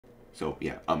So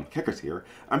yeah, Kekker's here.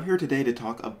 I'm here today to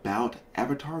talk about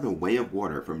Avatar: The Way of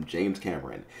Water from James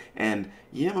Cameron. And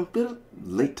yeah, I'm a bit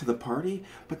late to the party,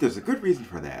 but there's a good reason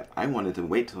for that. I wanted to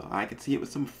wait till I could see it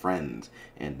with some friends.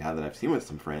 And now that I've seen it with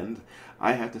some friends,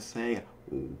 I have to say,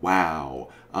 wow.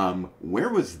 Where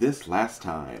was this last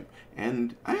time?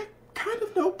 And I kind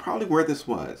of know probably where this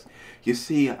was. You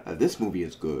see, this movie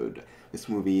is good. This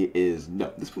movie's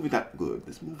not good.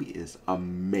 This movie is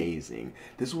amazing.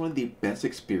 This is one of the best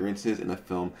experiences in a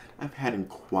film I've had in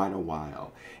quite a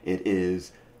while. It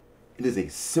is a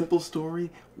simple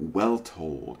story, well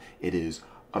told. It is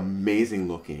amazing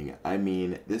looking. I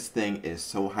mean, this thing is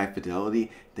so high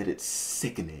fidelity that it's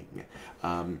sickening.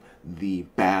 The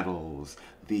battles,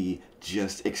 the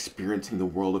just experiencing the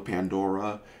world of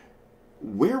Pandora.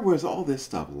 Where was all this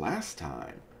stuff last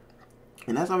time?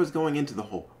 And as I was going into the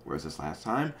whole, where's this last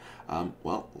time?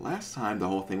 Last time the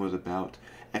whole thing was about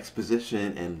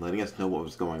exposition and letting us know what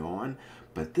was going on.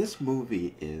 But this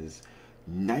movie is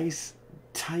nice,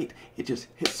 tight. It just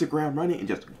hits the ground running and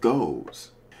just goes.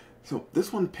 So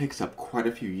this one picks up quite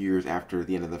a few years after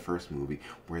the end of the first movie,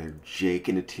 where Jake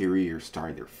and Neytiri are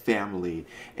starting their family,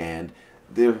 and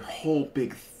their whole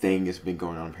big thing has been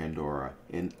going on in Pandora.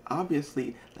 And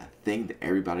obviously, the thing that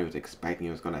everybody was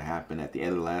expecting was going to happen at the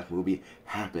end of the last movie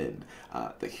happened.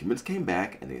 The humans came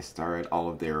back and they started all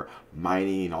of their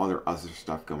mining and all their other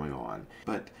stuff going on.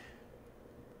 But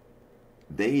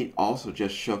they also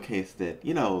just showcased that,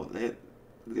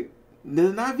 the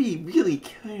Na'vi really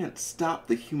can't stop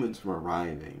the humans from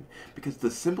arriving, because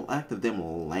the simple act of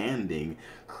them landing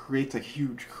creates a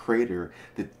huge crater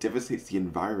that devastates the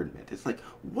environment. It's like,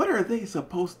 what are they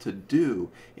supposed to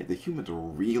do if the humans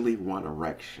really want to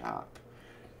wreck shop?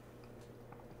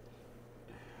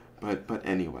 But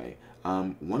anyway,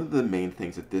 one of the main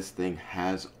things that this thing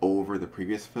has over the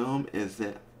previous film is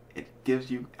that it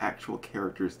gives you actual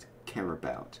characters to care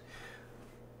about.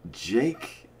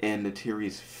 Jake and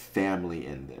Neytiri's family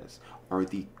in this are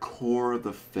the core of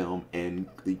the film and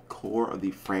the core of the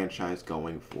franchise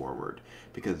going forward.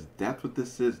 Because that's what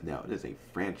this is now. It is a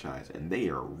franchise, and they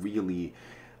are really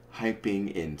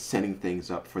hyping and setting things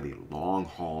up for the long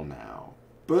haul now.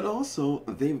 But also,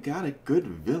 they've got a good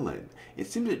villain. It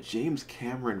seems that James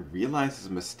Cameron realized his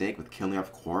mistake with killing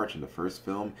off Quaritch in the first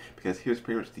film, because he was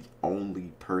pretty much the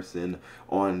only person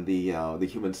on the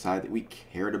human side that we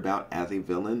cared about as a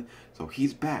villain. So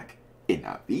he's back in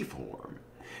a V form.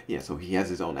 Yeah, so he has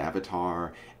his own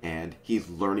avatar, and he's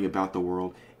learning about the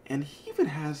world, and he even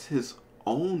has his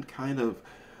own kind of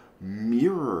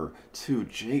mirror to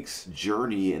Jake's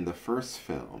journey in the first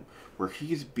film, where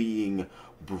he's being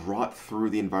brought through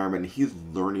the environment and he's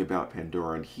learning about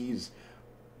Pandora, and he's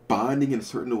bonding in a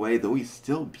certain way, though he's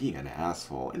still being an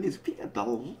asshole, and he's being a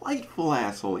delightful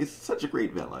asshole. He's such a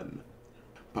great villain.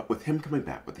 But with him coming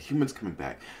back, with the humans coming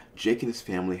back, Jake and his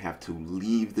family have to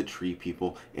leave the tree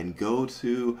people and go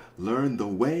to learn the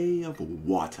way of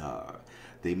water.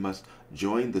 They must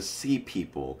join the sea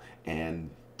people, and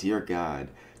dear God,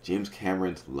 James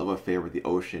Cameron's love affair with the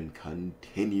ocean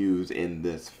continues in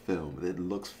this film. It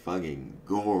looks fucking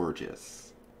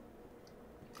gorgeous.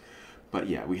 But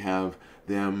yeah, we have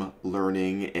them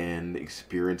learning and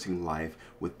experiencing life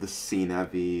with the sea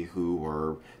Na'vi, who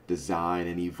are designed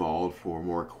and evolved for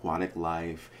more aquatic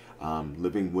life,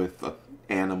 living with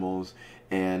animals,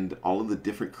 and all of the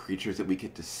different creatures that we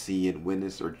get to see and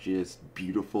witness are just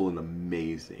beautiful and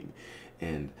amazing.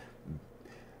 And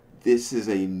this is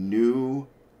a new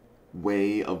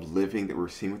way of living that we're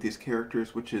seeing with these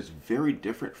characters, which is very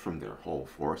different from their whole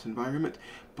forest environment,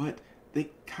 but they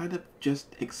kind of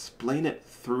just explain it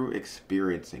through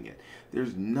experiencing it.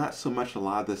 There's not so much a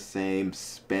lot of the same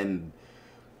spend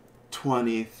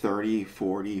 20, 30,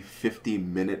 40, 50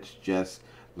 minutes just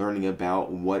learning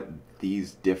about what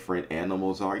these different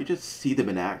animals are. You just see them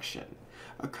in action.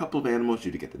 A couple of animals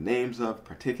you to get the names of,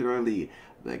 particularly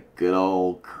the good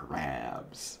old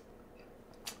crabs.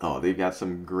 Oh, they've got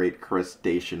some great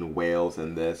crustacean whales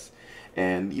in this,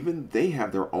 and even they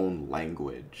have their own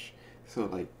language. So,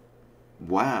 like,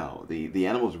 wow, the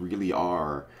animals really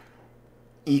are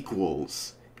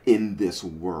equals in this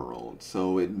world.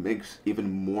 So it makes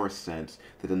even more sense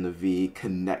that the Na'vi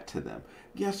connect to them.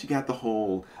 Yes, you got the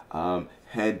whole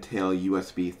head-tail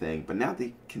USB thing, but now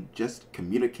they can just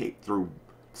communicate through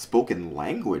spoken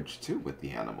language, too, with the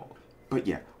animal. But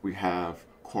yeah, we have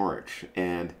Quaritch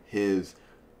and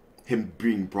him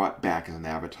being brought back as an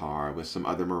avatar with some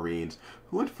other Marines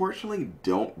who unfortunately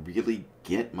don't really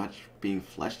get much being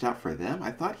fleshed out for them.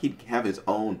 I thought he'd have his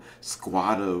own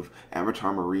squad of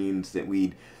avatar Marines that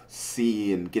we'd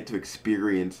see and get to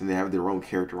experience, and they have their own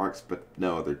character arcs, but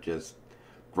no, they're just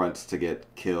grunts to get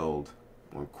killed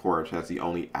when Quaritch has the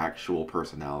only actual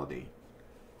personality.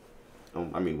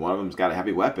 I mean, one of them's got a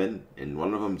heavy weapon, and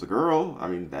one of them's a girl. I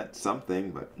mean, that's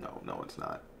something, but no, it's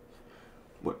not.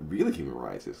 What really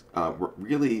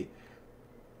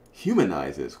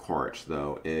humanizes Quaritch,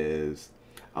 though, is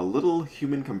a little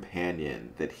human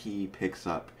companion that he picks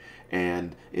up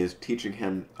and is teaching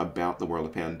him about the world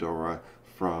of Pandora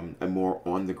from a more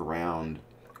on-the-ground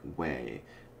way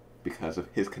because of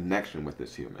his connection with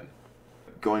this human.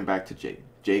 Going back to Jake.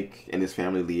 Jake and his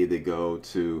family leave. They go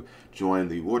to join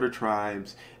the water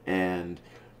tribes, and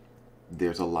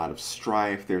there's a lot of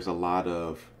strife. There's a lot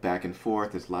of back and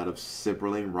forth. There's a lot of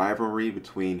sibling rivalry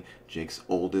between Jake's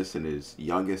oldest and his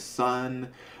youngest son.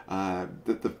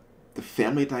 The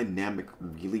family dynamic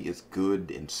really is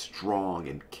good and strong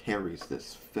and carries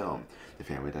this film. The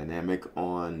family dynamic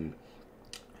on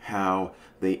how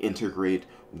they integrate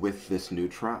with this new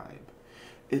tribe.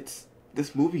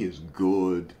 This movie is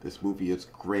good. This movie is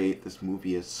great. This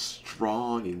movie is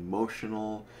strong,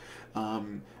 emotional.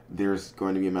 There's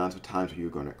going to be amounts of times where you're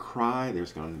going to cry.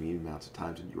 There's going to be amounts of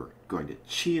times when you're going to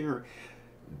cheer.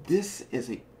 This is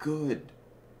a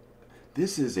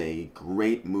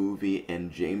great movie,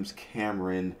 and James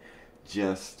Cameron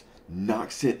just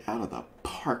knocks it out of the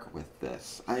park with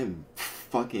this. I am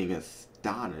fucking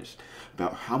astonished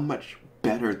about how much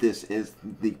better this is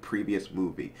than the previous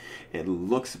movie. It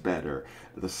looks better,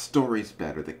 the story's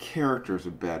better, the characters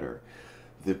are better,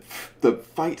 the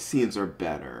fight scenes are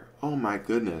better. Oh my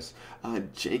goodness.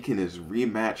 Jake and his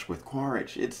rematch with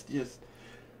Quaritch, it's just...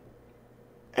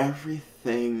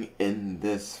 everything in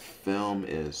this film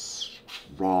is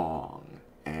strong,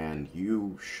 and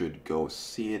you should go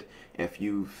see it. If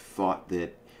you thought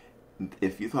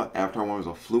Avatar 1 was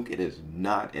a fluke, it is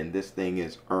not, and this thing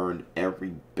has earned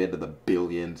every bit of the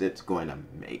billions it's going to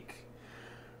make.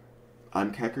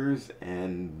 I'm Keckers,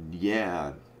 and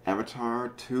yeah, Avatar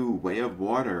 2, Way of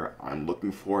Water. I'm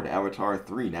looking forward to Avatar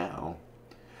 3 now.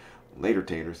 Later,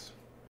 taters.